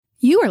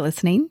You are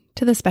listening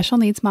to the Special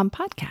Needs Mom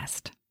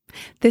podcast.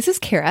 This is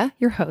Kara,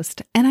 your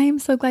host, and I am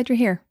so glad you're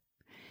here.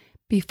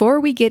 Before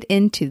we get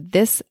into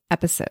this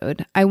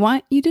episode, I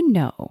want you to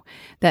know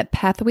that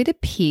Pathway to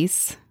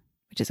Peace,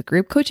 which is a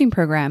group coaching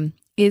program,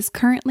 is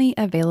currently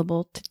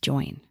available to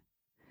join.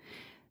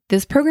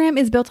 This program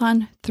is built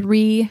on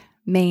three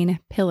main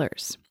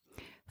pillars.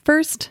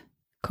 First,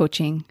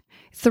 coaching.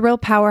 It's the real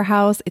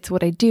powerhouse. It's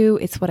what I do.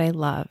 It's what I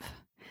love.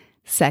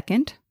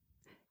 Second,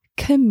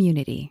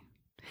 community.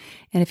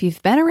 And if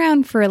you've been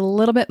around for a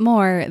little bit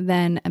more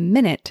than a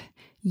minute,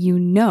 you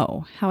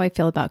know how I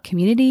feel about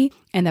community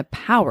and the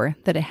power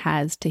that it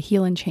has to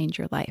heal and change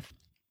your life.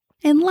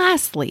 And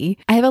lastly,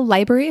 I have a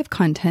library of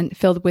content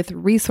filled with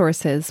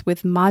resources,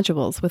 with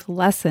modules, with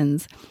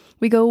lessons.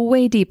 We go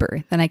way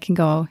deeper than I can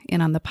go in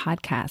on the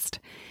podcast.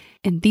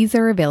 And these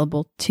are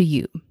available to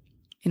you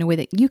in a way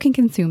that you can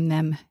consume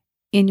them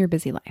in your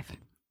busy life.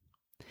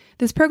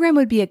 This program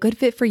would be a good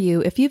fit for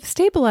you if you've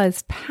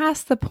stabilized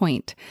past the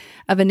point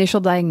of initial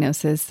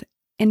diagnosis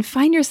and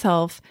find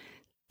yourself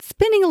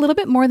spinning a little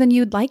bit more than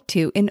you'd like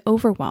to in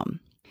overwhelm.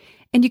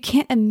 And you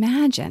can't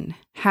imagine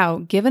how,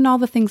 given all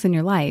the things in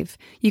your life,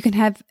 you can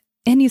have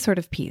any sort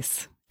of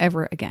peace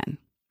ever again.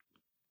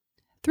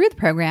 Through the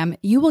program,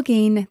 you will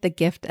gain the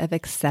gift of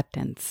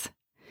acceptance.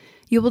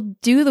 You will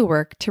do the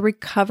work to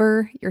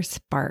recover your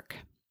spark.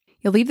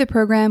 You'll leave the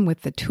program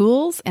with the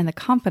tools and the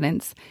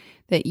confidence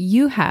that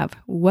you have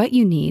what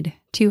you need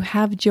to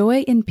have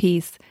joy and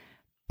peace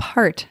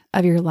part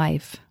of your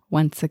life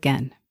once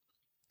again.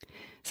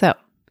 So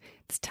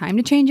it's time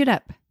to change it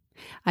up.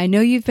 I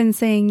know you've been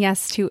saying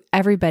yes to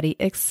everybody,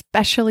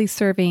 especially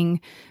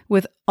serving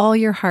with all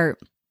your heart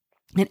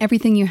and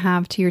everything you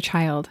have to your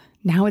child.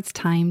 Now it's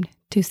time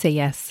to say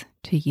yes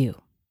to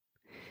you.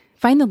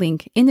 Find the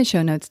link in the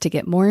show notes to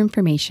get more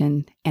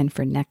information and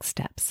for next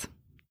steps.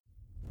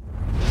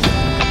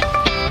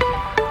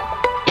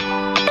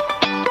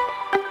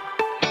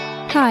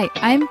 Hi,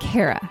 I'm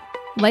Kara,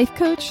 life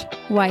coach,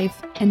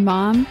 wife, and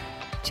mom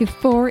to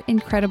 4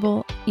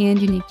 incredible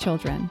and unique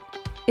children.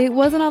 It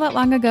wasn't all that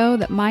long ago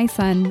that my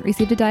son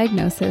received a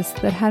diagnosis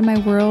that had my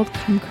world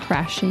come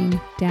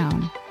crashing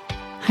down.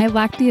 I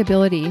lacked the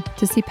ability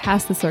to see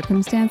past the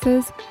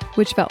circumstances,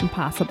 which felt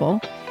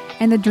impossible,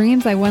 and the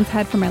dreams I once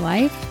had for my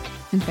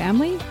life and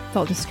family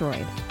felt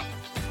destroyed.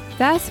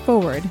 Fast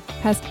forward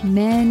past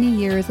many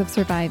years of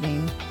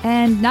surviving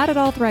and not at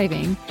all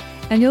thriving,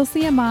 and you'll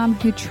see a mom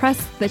who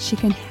trusts that she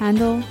can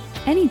handle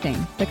anything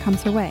that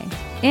comes her way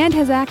and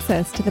has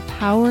access to the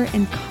power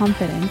and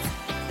confidence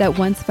that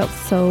once felt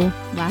so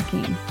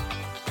lacking.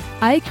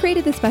 I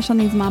created the Special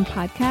Needs Mom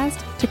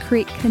podcast to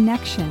create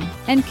connection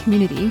and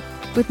community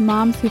with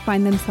moms who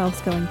find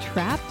themselves feeling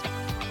trapped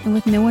and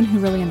with no one who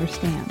really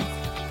understands.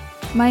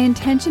 My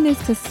intention is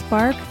to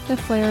spark the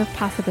flare of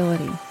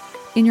possibility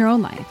in your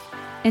own life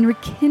and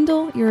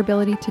rekindle your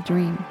ability to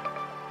dream.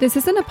 This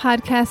isn't a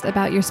podcast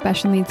about your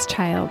special needs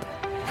child.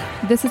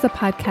 This is a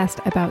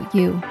podcast about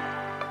you.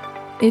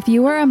 If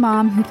you are a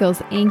mom who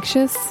feels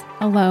anxious,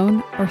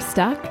 alone, or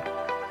stuck,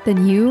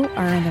 then you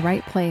are in the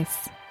right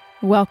place.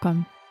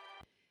 Welcome.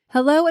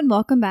 Hello and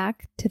welcome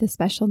back to the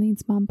Special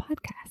Needs Mom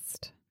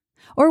podcast.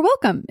 Or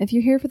welcome if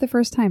you're here for the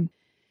first time.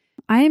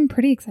 I am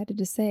pretty excited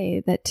to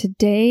say that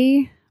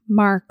today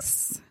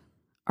marks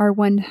our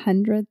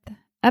 100th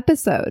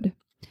episode.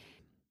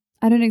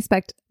 I don't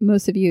expect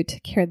most of you to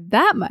care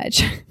that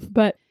much,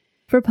 but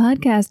for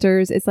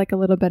podcasters, it's like a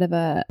little bit of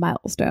a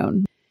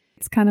milestone.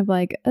 It's kind of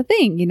like a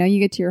thing, you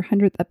get to your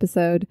 100th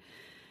episode.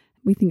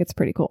 We think it's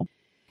pretty cool.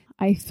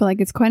 I feel like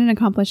it's quite an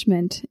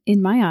accomplishment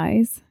in my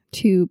eyes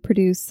to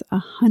produce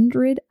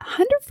 100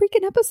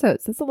 freaking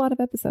episodes. That's a lot of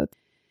episodes.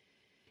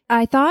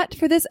 I thought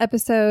for this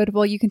episode,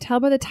 well, you can tell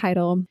by the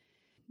title,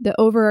 the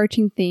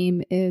overarching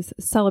theme is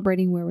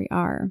celebrating where we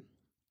are.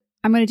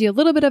 I'm going to do a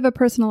little bit of a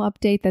personal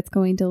update that's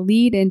going to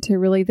lead into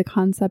really the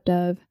concept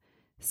of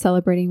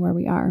celebrating where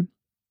we are.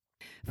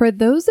 For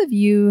those of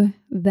you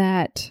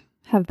that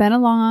have been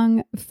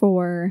along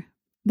for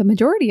the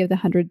majority of the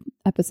 100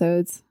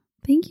 episodes,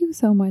 thank you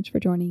so much for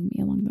joining me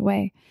along the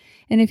way.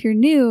 And if you're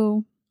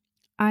new,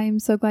 I'm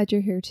so glad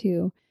you're here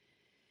too.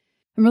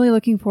 I'm really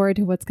looking forward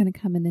to what's going to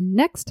come in the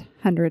next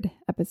 100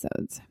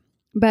 episodes.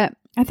 But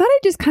I thought I'd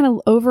just kind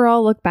of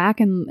overall look back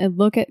and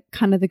look at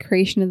kind of the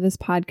creation of this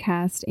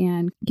podcast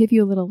and give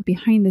you a little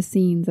behind the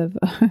scenes of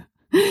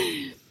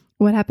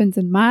what happens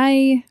in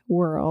my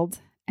world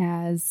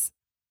as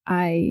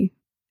I,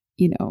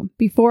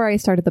 before I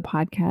started the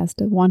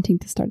podcast, wanting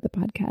to start the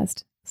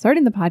podcast,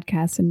 starting the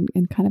podcast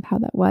and kind of how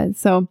that was.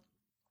 So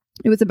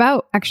it was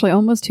about actually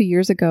almost 2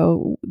 years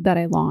ago that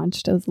I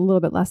launched. It was a little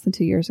bit less than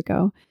 2 years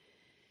ago.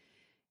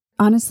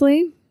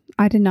 Honestly,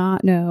 I did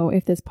not know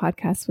if this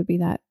podcast would be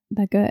that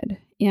good.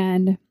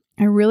 And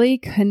I really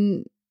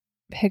couldn't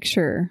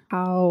picture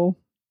how,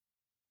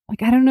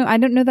 I don't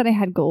know that I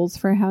had goals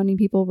for how many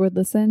people would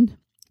listen,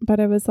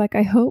 but I was like,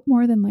 I hope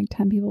more than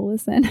 10 people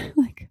listen.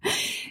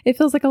 It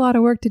feels like a lot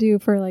of work to do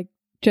for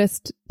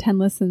just 10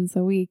 listens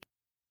a week.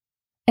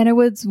 And I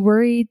was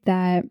worried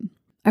that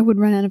I would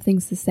run out of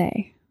things to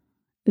say.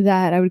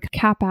 that I would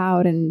cap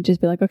out and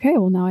just be like, okay,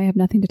 well, now I have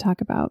nothing to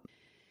talk about.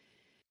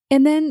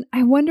 And then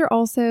I wonder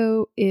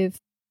also if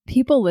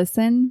people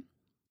listen,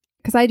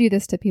 because I do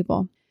this to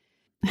people.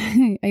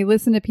 I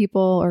listen to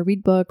people or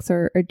read books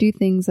or do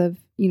things of,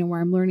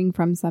 where I'm learning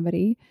from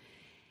somebody.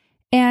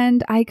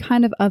 And I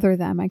kind of other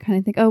them. I kind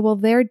of think, oh, well,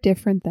 they're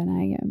different than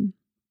I am.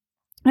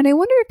 And I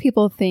wonder if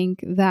people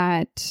think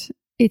that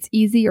it's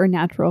easy or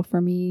natural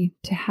for me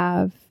to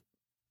have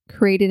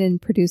created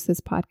and produced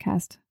this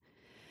podcast,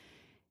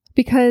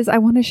 because I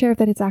want to share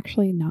that it's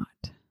actually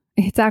not.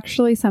 It's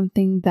actually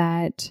something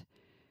that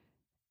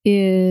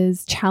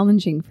is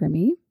challenging for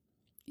me.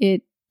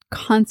 It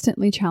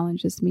constantly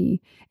challenges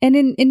me. And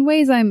in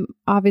ways I'm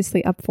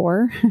obviously up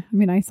for. I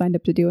mean, I signed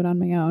up to do it on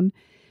my own.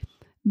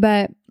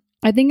 But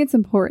I think it's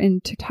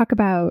important to talk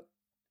about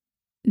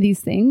these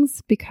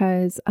things,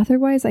 because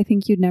otherwise I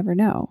think you'd never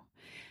know.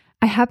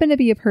 I happen to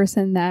be a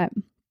person that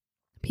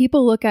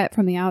people look at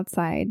from the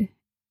outside,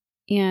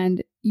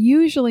 and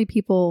usually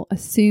people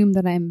assume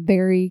that I'm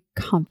very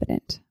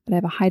confident, that I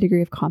have a high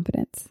degree of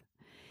confidence.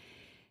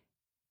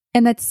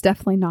 And that's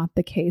definitely not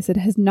the case. It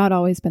has not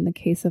always been the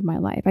case of my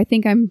life. I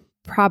think I'm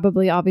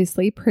probably,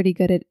 obviously, pretty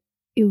good at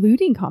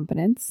eluding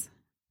confidence,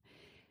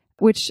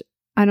 which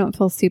I don't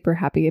feel super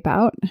happy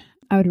about.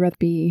 I would rather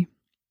be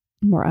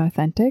more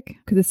authentic,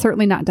 because it's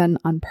certainly not done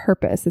on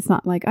purpose. It's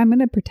not like I'm going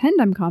to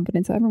pretend I'm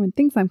confident so everyone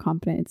thinks I'm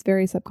confident. It's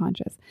very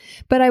subconscious.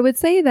 But I would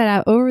say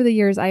that over the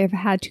years, I have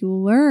had to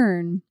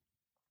learn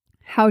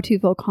how to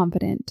feel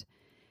confident,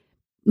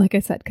 like I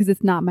said, because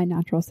it's not my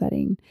natural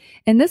setting.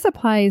 And this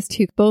applies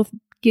to both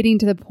getting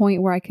to the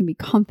point where I can be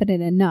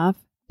confident enough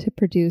to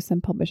produce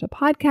and publish a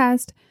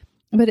podcast,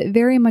 but it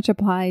very much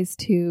applies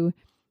to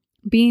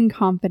being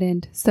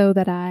confident so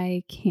that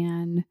I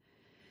can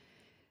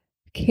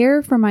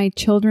care for my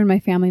children, my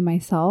family,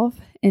 myself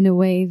in a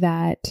way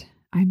that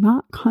I'm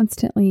not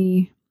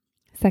constantly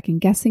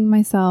second guessing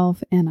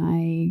myself, and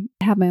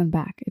I have my own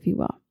back, if you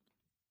will.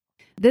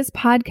 This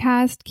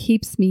podcast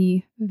keeps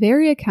me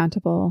very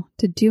accountable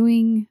to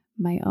doing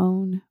my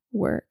own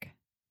work.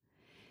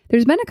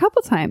 There's been a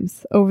couple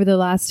times over the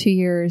last 2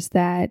 years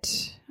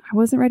that I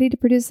wasn't ready to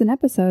produce an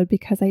episode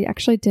because I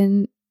actually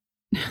didn't,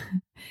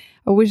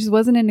 I just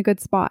wasn't in a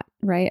good spot,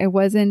 right? I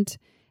wasn't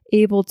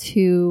able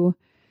to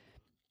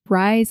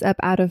rise up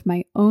out of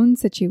my own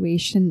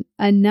situation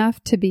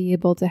enough to be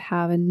able to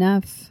have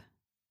enough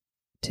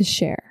to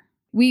share.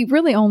 We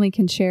really only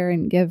can share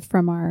and give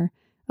from our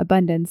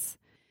abundance.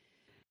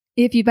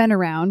 If you've been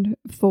around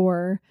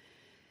for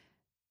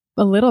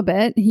a little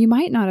bit, you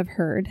might not have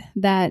heard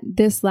that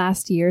this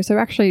last year, so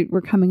actually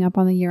we're coming up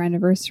on the year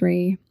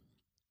anniversary,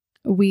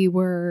 we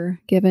were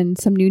given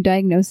some new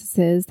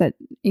diagnoses that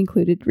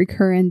included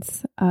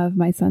recurrence of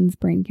my son's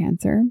brain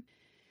cancer.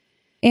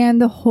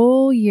 And the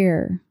whole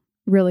year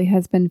really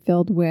has been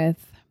filled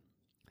with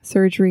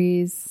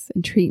surgeries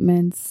and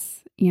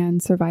treatments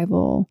and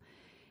survival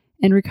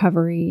and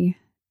recovery,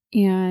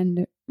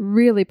 and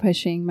really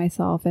pushing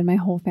myself and my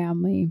whole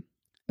family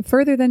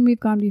further than we've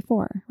gone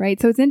before, right?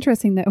 So it's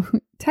interesting that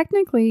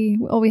technically,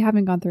 well, we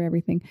haven't gone through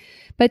everything,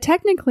 but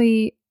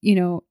technically,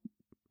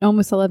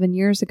 almost 11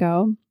 years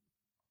ago,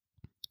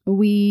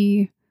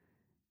 we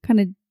kind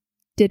of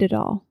did it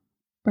all,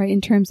 right?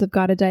 In terms of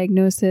got a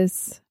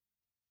diagnosis,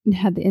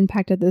 had the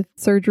impact of the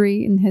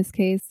surgery in his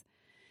case.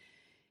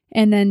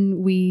 And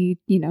then we,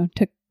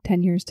 took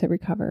 10 years to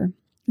recover.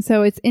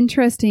 So it's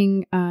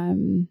interesting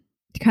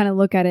to kind of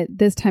look at it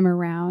this time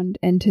around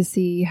and to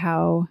see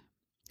how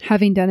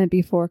having done it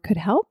before could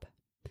help.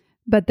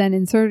 But then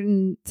in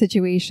certain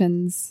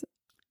situations,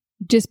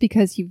 just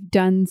because you've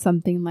done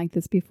something like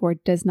this before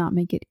does not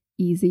make it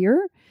easier.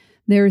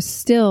 There's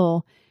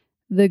still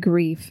the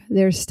grief.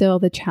 There's still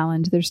the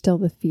challenge. There's still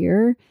the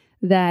fear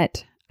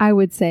that I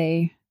would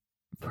say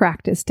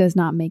practice does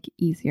not make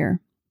easier.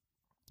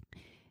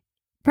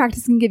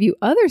 Practice can give you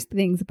other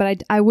things,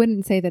 but I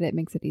wouldn't say that it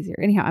makes it easier.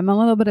 Anyhow, I'm a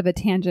little bit of a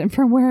tangent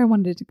from where I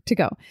wanted to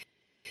go.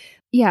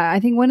 Yeah, I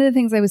think one of the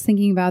things I was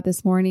thinking about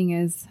this morning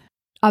is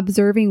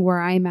observing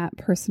where I'm at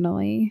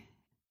personally.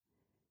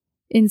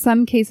 In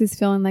some cases,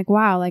 feeling like,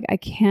 wow, like I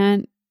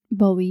can't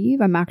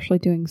believe I'm actually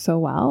doing so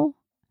well.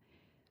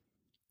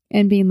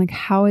 And being like,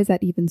 how is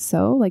that even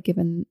so? Like,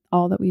 given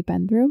all that we've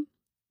been through.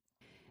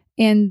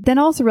 And then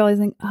also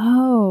realizing,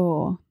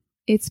 oh,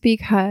 it's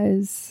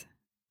because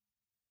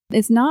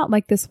it's not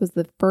like this was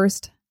the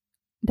first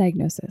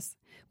diagnosis.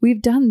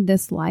 We've done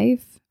this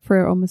life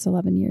for almost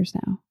 11 years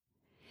now.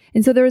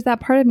 And so there was that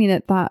part of me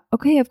that thought,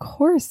 okay, of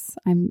course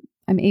I'm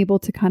able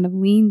to kind of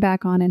lean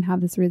back on and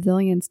have this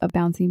resilience of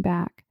bouncing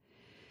back.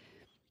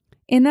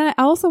 And then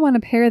I also want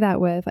to pair that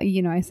with,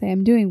 I say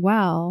I'm doing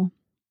well,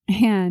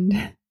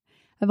 and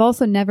I've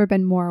also never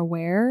been more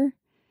aware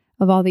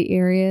of all the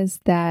areas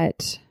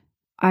that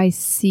I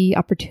see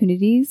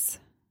opportunities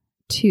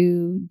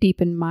to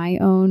deepen my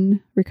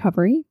own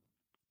recovery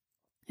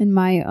and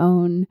my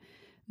own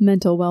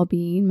mental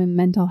well-being and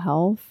mental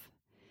health.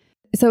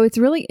 So it's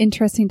really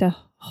interesting to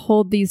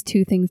hold these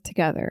two things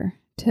together,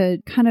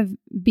 to kind of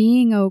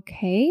being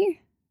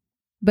okay,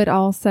 but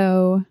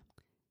also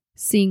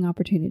seeing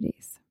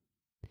opportunities.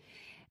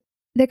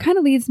 That kind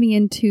of leads me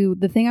into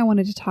the thing I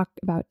wanted to talk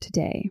about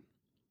today.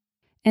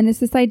 And it's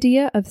this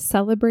idea of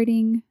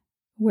celebrating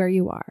where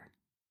you are.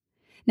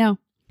 Now,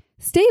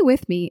 stay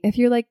with me if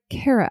you're like,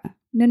 Kara,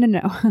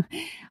 no.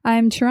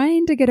 I'm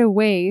trying to get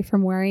away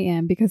from where I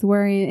am because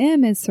where I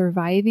am is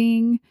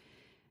surviving,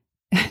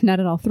 not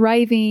at all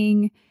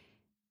thriving.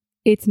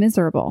 It's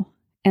miserable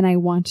and I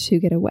want to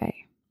get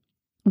away.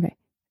 Okay,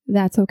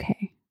 that's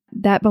okay.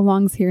 That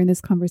belongs here in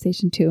this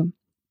conversation too.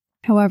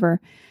 However,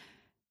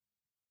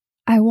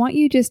 I want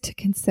you just to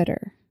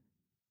consider,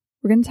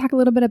 we're going to talk a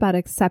little bit about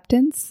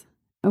acceptance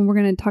and we're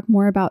going to talk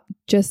more about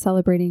just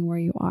celebrating where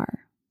you are.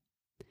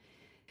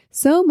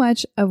 So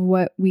much of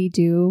what we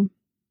do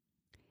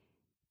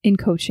in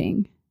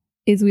coaching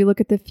is we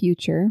look at the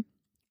future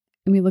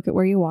and we look at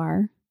where you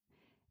are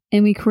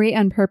and we create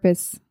on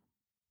purpose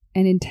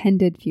an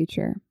intended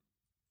future.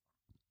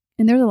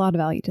 And there's a lot of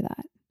value to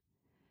that.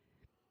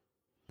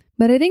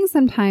 But I think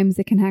sometimes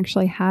it can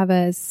actually have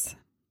us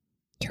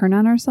turn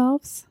on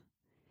ourselves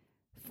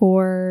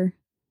for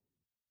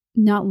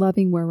not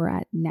loving where we're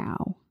at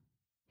now.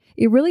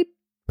 It really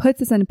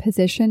puts us in a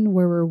position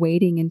where we're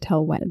waiting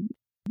until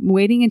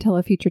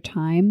a future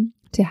time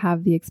to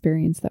have the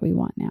experience that we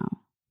want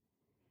now.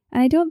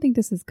 And I don't think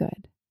this is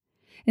good.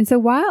 And so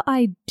while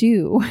I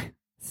do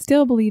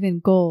still believe in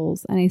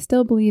goals and I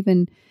still believe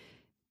in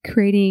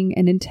creating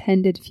an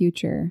intended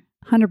future,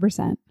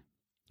 100%,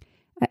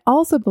 I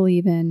also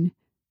believe in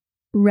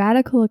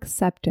radical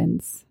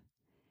acceptance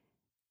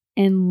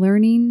and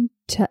learning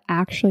to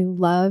actually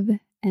love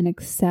and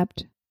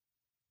accept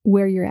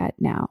where you're at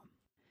now.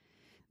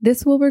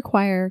 This will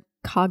require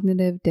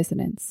cognitive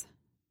dissonance.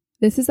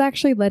 This is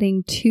actually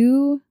letting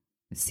two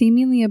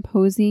seemingly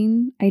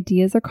opposing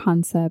ideas or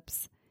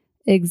concepts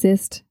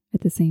exist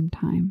at the same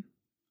time.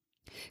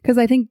 Because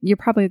I think you're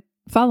probably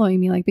following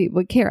me like,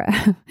 but Kara,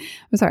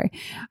 I'm sorry.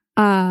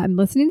 I'm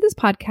listening to this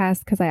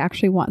podcast because I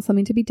actually want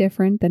something to be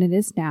different than it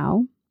is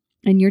now.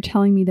 And you're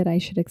telling me that I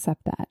should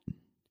accept that.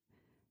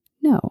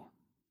 No,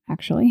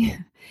 actually.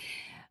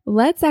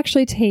 Let's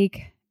actually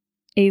take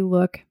a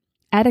look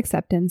at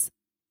acceptance.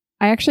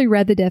 I actually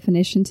read the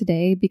definition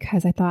today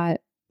because I thought,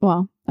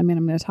 well, I'm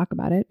going to talk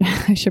about it.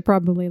 I should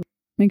probably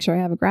make sure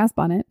I have a grasp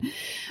on it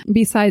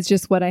besides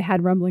just what I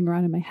had rumbling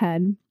around in my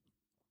head.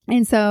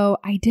 And so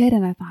I did.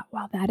 And I thought,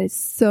 wow, that is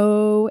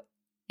so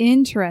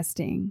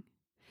interesting.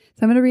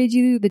 So I'm going to read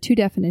you the two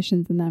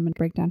definitions and then I'm going to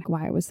break down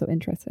why I was so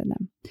interested in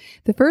them.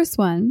 The first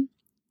one,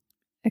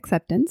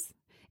 acceptance,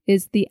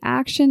 is the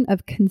action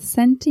of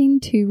consenting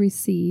to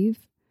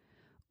receive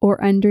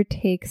or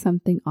undertake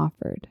something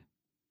offered.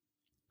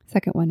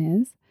 Second one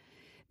is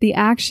the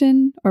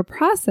action or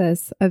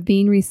process of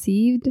being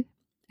received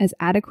as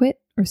adequate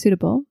or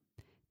suitable,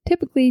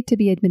 typically to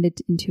be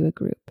admitted into a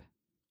group.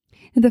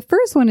 And the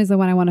first one is the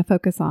one I want to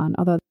focus on,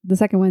 although the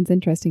second one's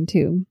interesting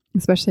too,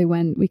 especially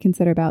when we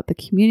consider about the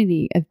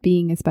community of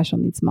being a special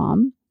needs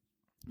mom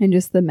and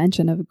just the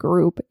mention of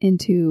group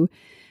into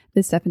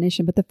this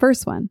definition. But the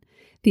first one,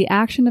 the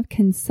action of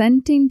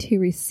consenting to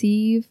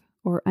receive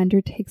or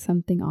undertake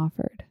something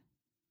offered.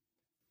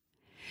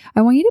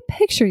 I want you to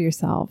picture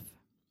yourself,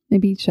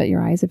 maybe shut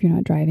your eyes if you're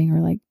not driving or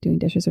like doing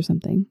dishes or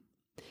something.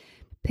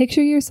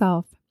 Picture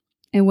yourself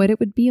and what it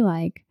would be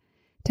like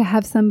to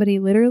have somebody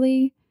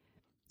literally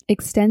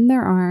extend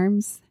their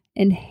arms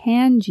and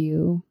hand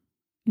you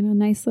in a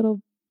nice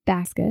little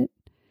basket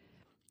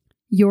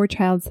your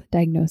child's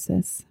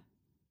diagnosis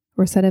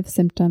or set of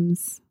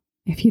symptoms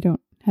if you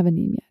don't have a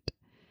name yet.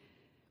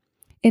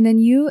 And then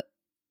you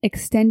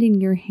extending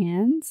your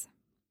hands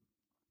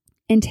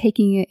and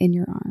taking it in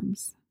your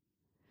arms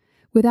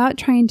without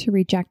trying to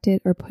reject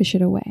it or push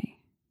it away.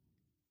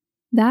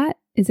 That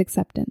is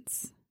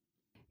acceptance.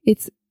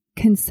 It's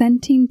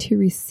consenting to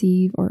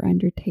receive or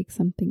undertake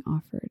something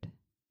offered.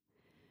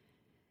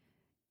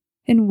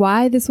 And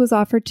why this was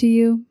offered to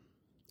you,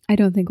 I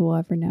don't think we'll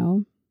ever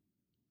know.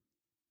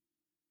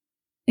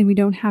 And we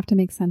don't have to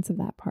make sense of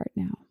that part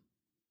now.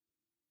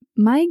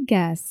 My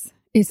guess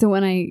is that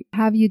when I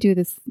have you do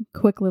this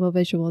quick little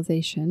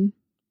visualization,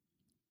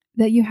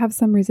 that you have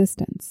some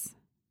resistance.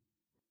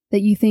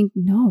 That you think,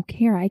 no,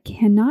 Kara, I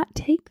cannot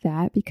take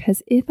that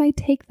because if I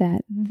take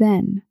that,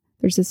 then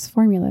there's this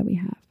formula we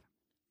have.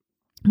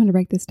 I'm going to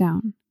break this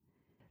down.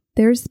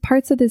 There's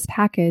parts of this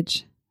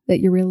package that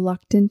you're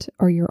reluctant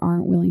or you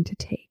aren't willing to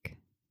take.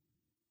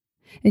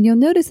 And you'll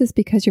notice this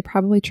because you're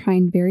probably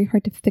trying very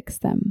hard to fix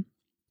them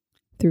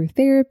through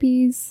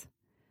therapies,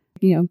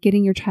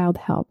 getting your child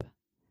help.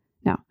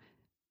 Now,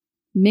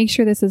 make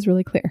sure this is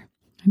really clear.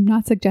 I'm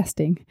not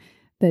suggesting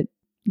that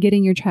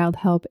getting your child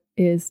help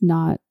is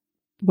not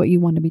what you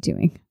want to be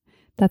doing.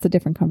 That's a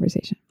different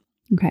conversation.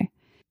 Okay.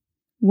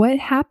 What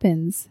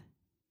happens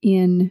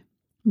in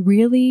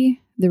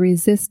really the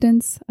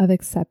resistance of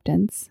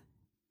acceptance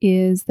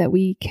is that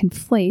we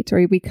conflate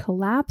or we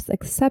collapse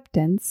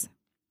acceptance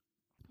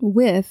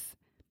with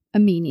a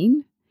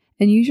meaning.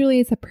 And usually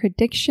it's a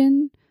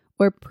prediction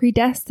or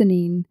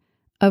predestining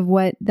of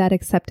what that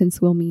acceptance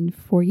will mean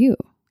for you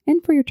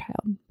and for your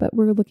child. But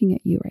we're looking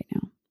at you right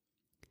now.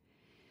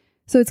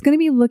 So it's going to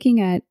be looking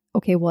at,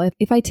 okay, well,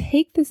 if I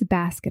take this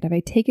basket, if I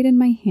take it in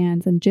my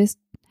hands and just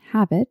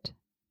have it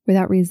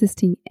without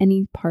resisting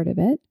any part of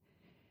it,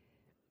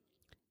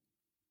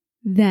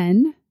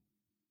 then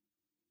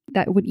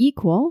that would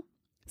equal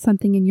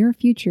something in your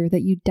future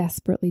that you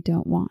desperately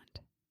don't want.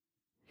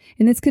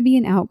 And this could be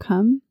an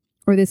outcome,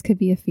 or this could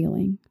be a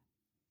feeling.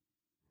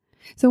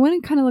 So I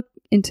want to kind of look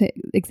into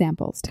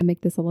examples to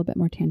make this a little bit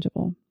more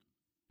tangible.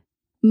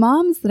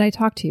 Moms that I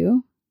talk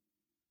to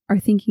are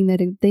thinking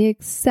that if they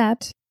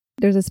accept,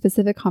 there's a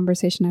specific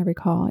conversation I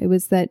recall. It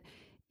was that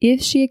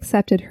if she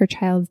accepted her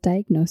child's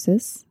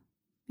diagnosis,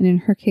 and in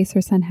her case,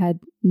 her son had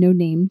no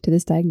name to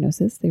this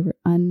diagnosis, they were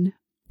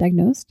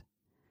undiagnosed,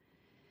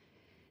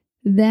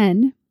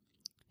 then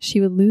she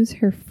would lose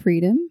her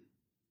freedom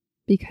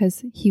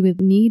because he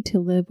would need to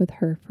live with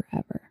her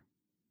forever.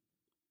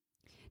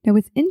 Now,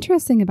 what's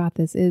interesting about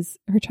this is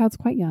her child's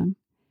quite young.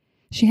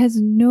 She has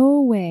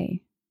no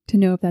way to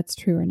know if that's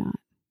true or not.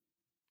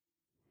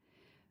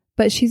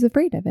 But she's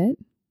afraid of it,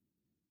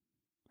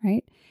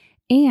 right?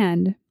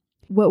 And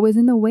what was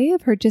in the way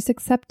of her just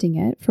accepting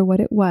it for what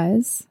it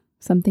was,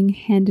 something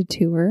handed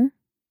to her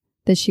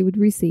that she would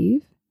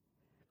receive,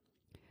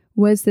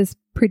 was this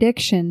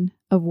prediction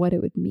of what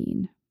it would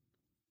mean.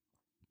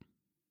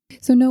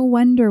 So no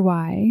wonder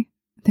why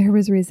there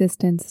was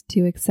resistance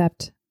to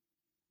accept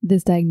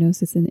this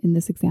diagnosis in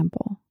this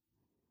example.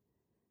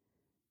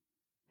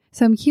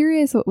 So I'm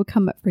curious what would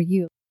come up for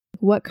you.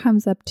 What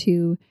comes up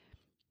to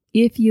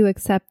if you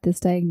accept this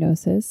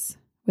diagnosis,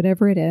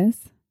 whatever it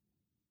is,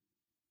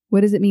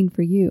 what does it mean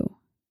for you?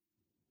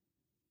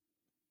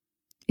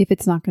 If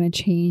it's not going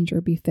to change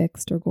or be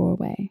fixed or go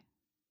away.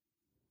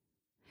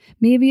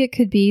 Maybe it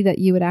could be that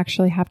you would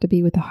actually have to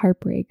be with the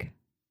heartbreak,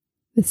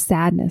 the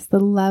sadness, the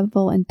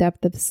level and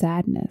depth of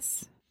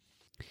sadness.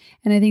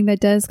 And I think that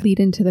does lead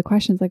into the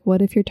questions like,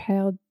 what if your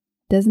child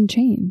doesn't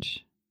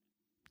change,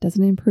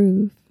 doesn't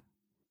improve?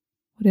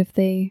 What if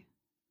they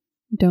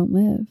don't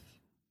live?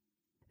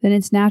 Then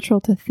it's natural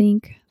to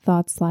think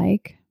thoughts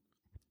like,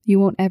 you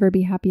won't ever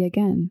be happy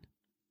again,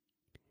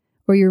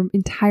 or your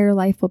entire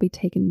life will be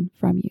taken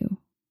from you.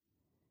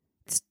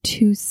 It's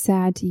too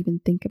sad to even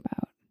think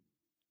about.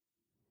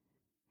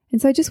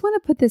 And so I just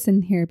want to put this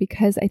in here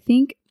because I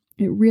think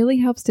it really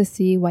helps to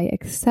see why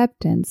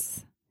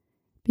acceptance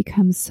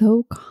becomes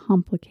so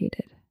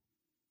complicated.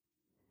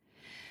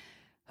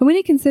 I want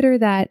to consider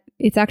that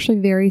it's actually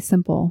very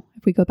simple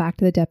if we go back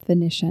to the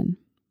definition.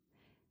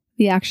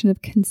 The action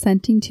of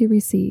consenting to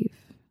receive,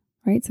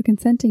 right? So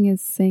consenting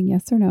is saying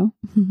yes or no.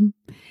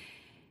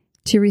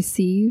 To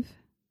receive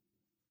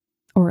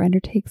or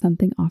undertake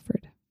something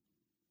offered.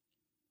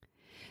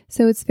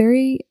 So it's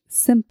very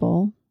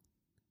simple,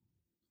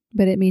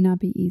 but it may not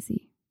be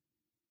easy.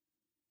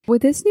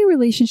 With this new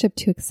relationship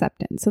to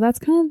acceptance, so that's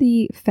kind of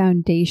the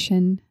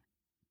foundation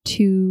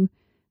to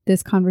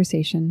this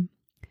conversation.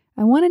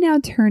 I want to now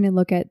turn and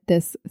look at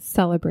this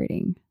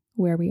celebrating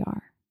where we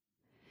are.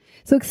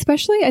 So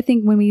especially, I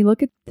think when we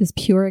look at this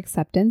pure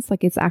acceptance,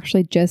 like it's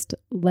actually just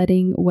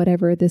letting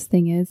whatever this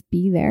thing is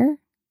be there,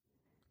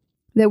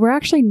 that we're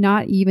actually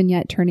not even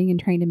yet turning and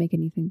trying to make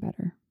anything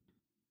better.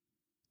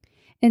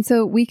 And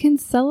so we can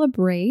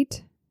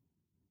celebrate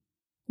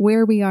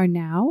where we are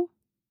now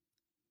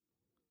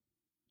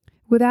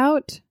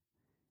without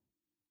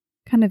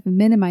kind of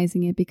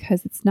minimizing it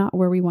because it's not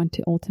where we want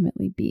to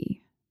ultimately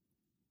be.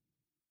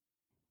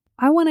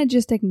 I want to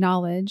just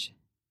acknowledge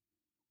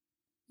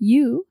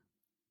you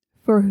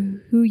for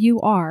who you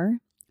are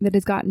that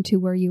has gotten to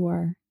where you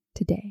are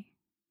today.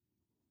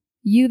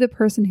 You, the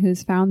person who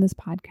has found this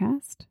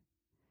podcast.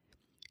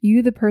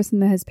 You, the person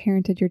that has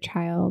parented your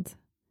child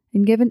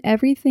and given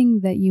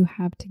everything that you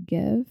have to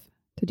give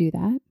to do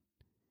that.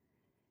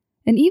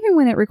 And even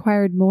when it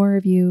required more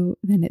of you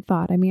than it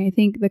thought. I mean, I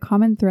think the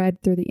common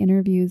thread through the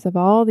interviews of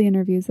all the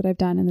interviews that I've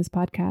done in this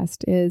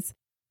podcast is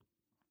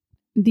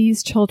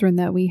these children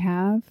that we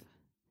have,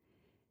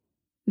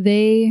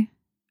 they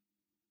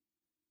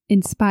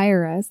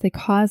inspire us, they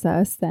cause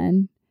us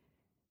then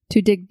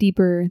to dig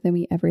deeper than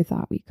we ever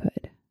thought we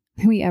could,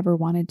 than we ever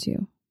wanted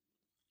to.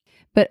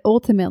 But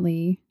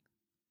ultimately,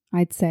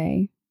 I'd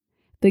say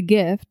the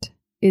gift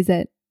is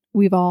that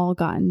we've all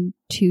gotten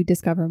to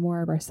discover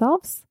more of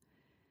ourselves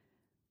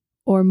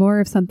or more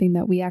of something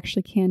that we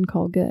actually can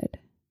call good,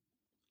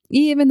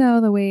 even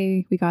though the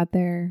way we got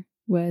there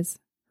was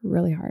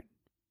really hard.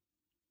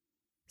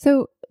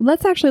 So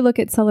let's actually look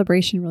at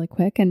celebration really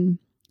quick. And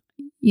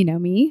you know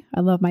me, I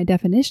love my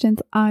definitions.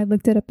 I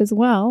looked it up as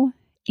well.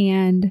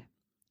 And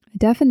a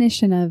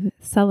definition of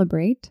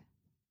celebrate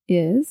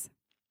is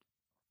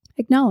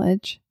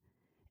acknowledge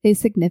a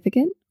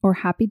significant or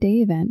happy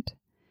day event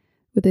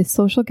with a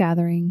social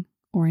gathering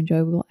or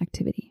enjoyable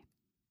activity.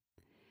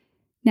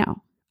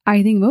 Now,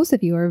 I think most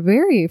of you are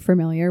very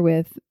familiar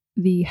with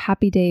the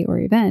happy day or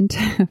event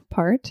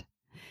part.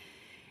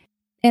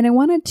 And I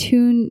want to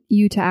tune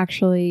you to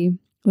actually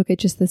look at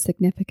just the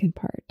significant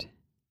part.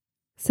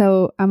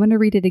 So I'm going to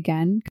read it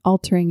again,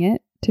 altering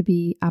it to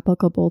be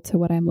applicable to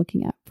what I'm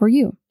looking at for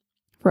you,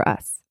 for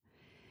us.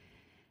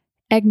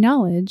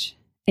 Acknowledge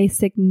a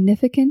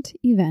significant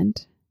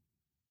event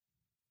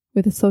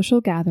with a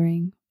social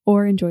gathering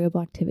or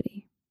enjoyable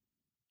activity.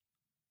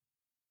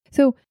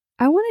 So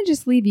I want to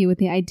just leave you with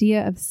the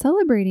idea of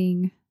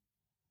celebrating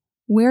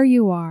where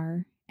you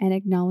are and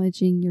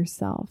acknowledging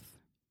yourself.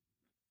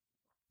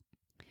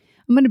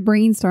 I'm going to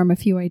brainstorm a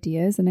few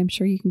ideas, and I'm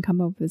sure you can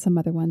come up with some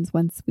other ones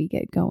once we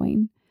get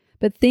going.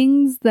 But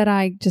things that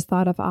I just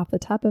thought of off the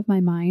top of my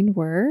mind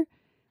were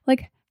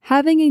like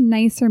having a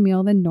nicer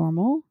meal than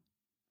normal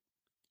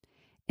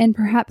and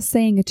perhaps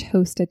saying a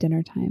toast at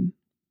dinner time.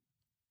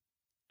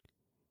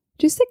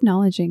 Just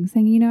acknowledging,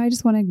 saying, I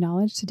just want to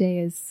acknowledge today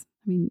is,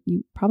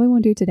 you probably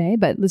won't do it today,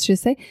 but let's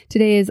just say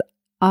today is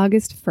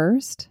August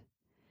 1st.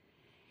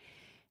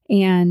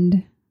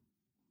 And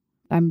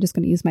I'm just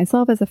going to use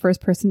myself as a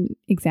first person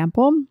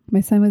example.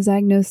 My son was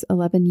diagnosed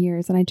 11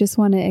 years, and I just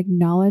want to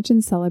acknowledge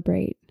and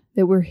celebrate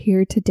that we're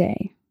here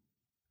today,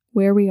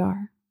 where we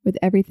are with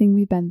everything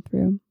we've been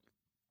through.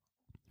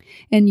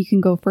 And you can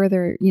go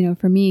further,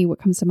 for me, what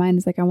comes to mind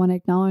is I want to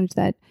acknowledge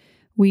that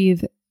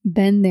we've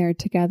been there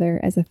together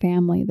as a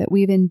family, that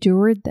we've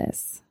endured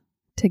this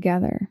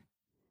together.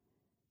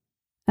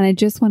 And I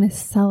just want to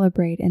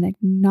celebrate and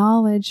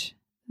acknowledge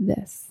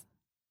this.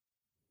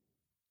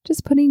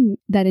 Just putting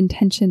that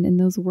intention in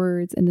those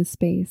words in the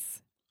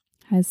space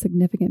has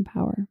significant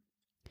power.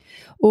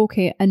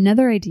 Okay,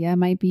 another idea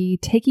might be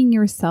taking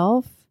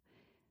yourself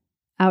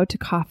out to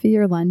coffee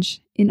or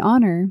lunch in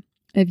honor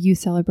of you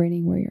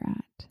celebrating where you're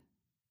at.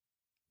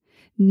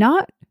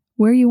 Not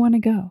where you want to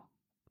go,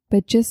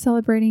 but just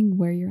celebrating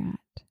where you're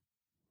at.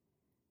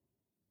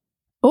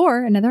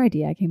 Or another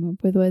idea I came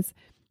up with was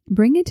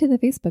bring it to the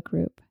Facebook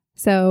group.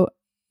 So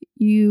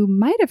you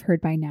might have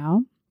heard by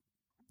now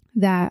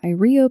that I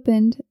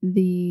reopened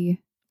the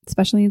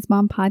Special Needs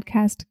Mom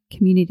podcast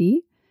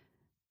community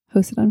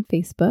hosted on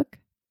Facebook.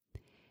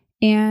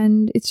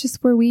 And it's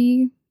just where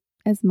we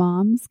as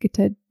moms get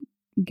to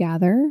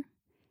gather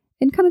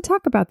and kind of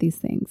talk about these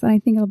things. And I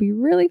think it'll be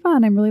really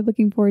fun. I'm really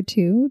looking forward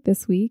to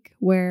this week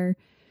where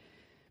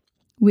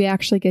we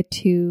actually get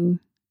to,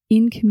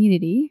 in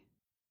community,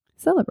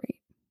 celebrate.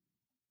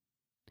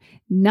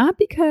 Not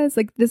because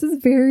this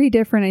is very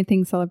different, I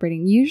think,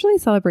 celebrating. Usually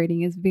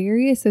celebrating is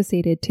very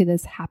associated to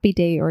this happy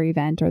day or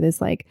event or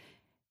this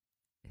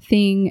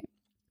thing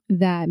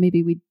that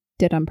maybe we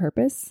did on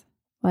purpose.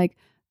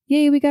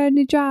 Yay, we got a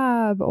new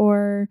job,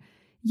 or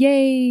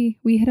yay,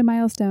 we hit a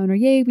milestone, or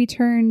yay, we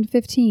turned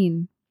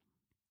 15.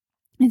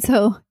 And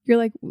so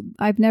you're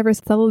I've never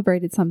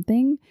celebrated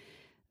something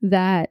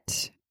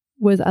that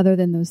was other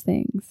than those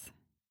things.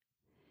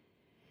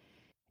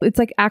 It's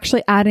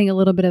actually adding a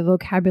little bit of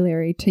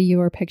vocabulary to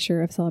your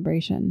picture of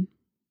celebration.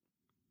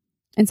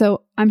 And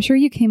so I'm sure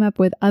you came up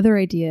with other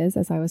ideas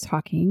as I was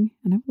talking,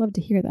 and I would love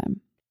to hear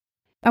them.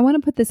 I want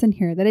to put this in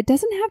here that it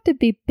doesn't have to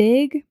be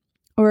big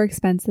or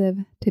expensive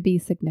to be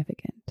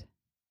significant.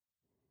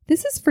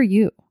 This is for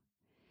you.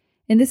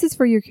 And this is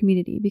for your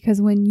community,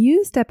 because when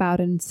you step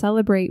out and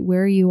celebrate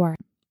where you are,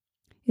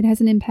 it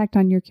has an impact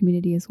on your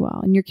community as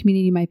well. And your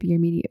community might be your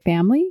immediate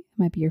family, it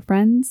might be your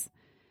friends.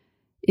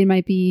 It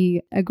might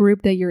be a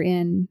group that you're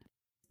in.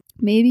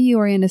 Maybe you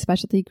are in a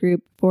specialty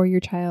group for your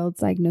child's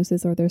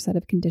diagnosis or their set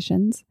of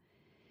conditions.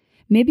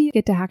 Maybe you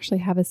get to actually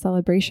have a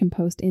celebration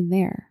post in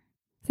there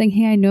saying,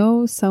 hey, I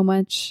know so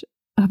much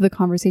of the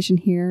conversation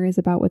here is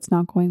about what's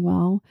not going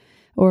well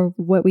or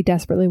what we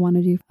desperately want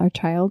to do for our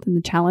child and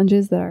the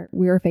challenges that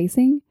we are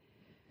facing.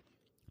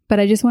 But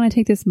I just want to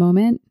take this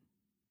moment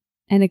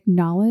and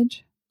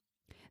acknowledge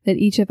that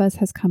each of us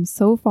has come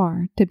so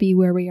far to be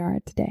where we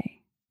are today.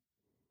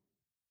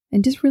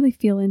 And just really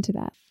feel into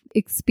that.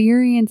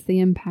 Experience the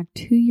impact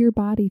to your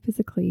body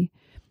physically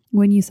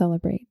when you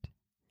celebrate.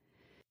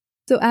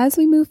 So as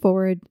we move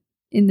forward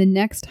in the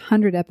next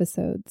 100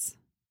 episodes,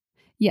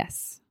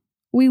 yes,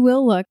 we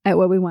will look at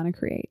what we want to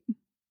create.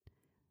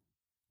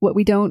 What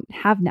we don't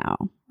have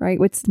now, right?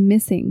 What's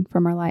missing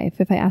from our life.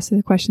 If I ask you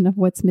the question of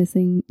what's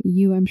missing,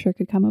 you, I'm sure,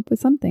 could come up with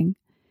something.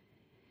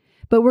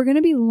 But we're going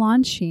to be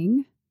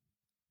launching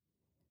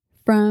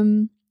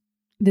from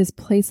this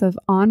place of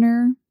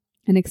honor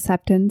and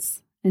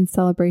acceptance and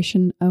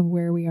celebration of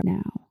where we are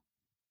now.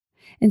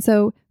 And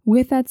so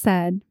with that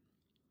said,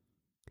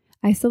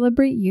 I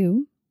celebrate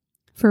you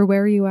for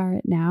where you are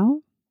at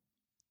now.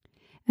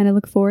 And I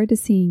look forward to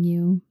seeing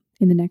you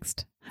in the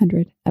next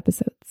 100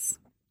 episodes.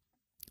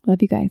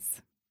 Love you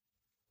guys.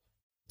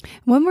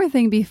 One more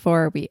thing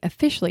before we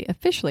officially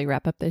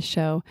wrap up this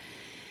show.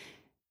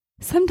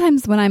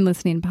 Sometimes when I'm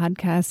listening to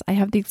podcasts, I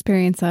have the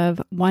experience of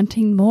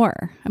wanting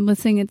more. I'm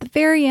listening at the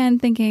very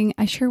end thinking,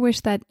 I sure wish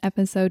that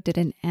episode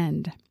didn't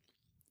end.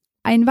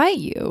 I invite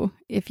you,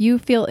 if you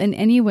feel in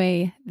any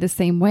way the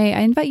same way, I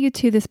invite you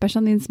to the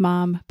Special Needs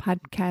Mom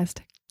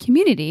podcast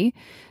community,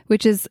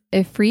 which is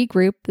a free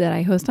group that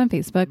I host on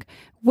Facebook,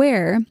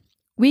 where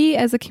we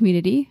as a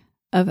community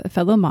of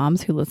fellow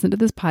moms who listen to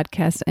this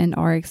podcast and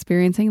are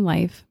experiencing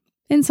life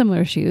in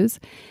similar shoes,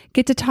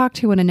 get to talk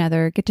to one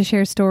another, get to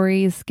share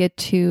stories, get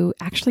to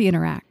actually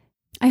interact.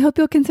 I hope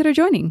you'll consider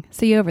joining.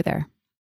 See you over there.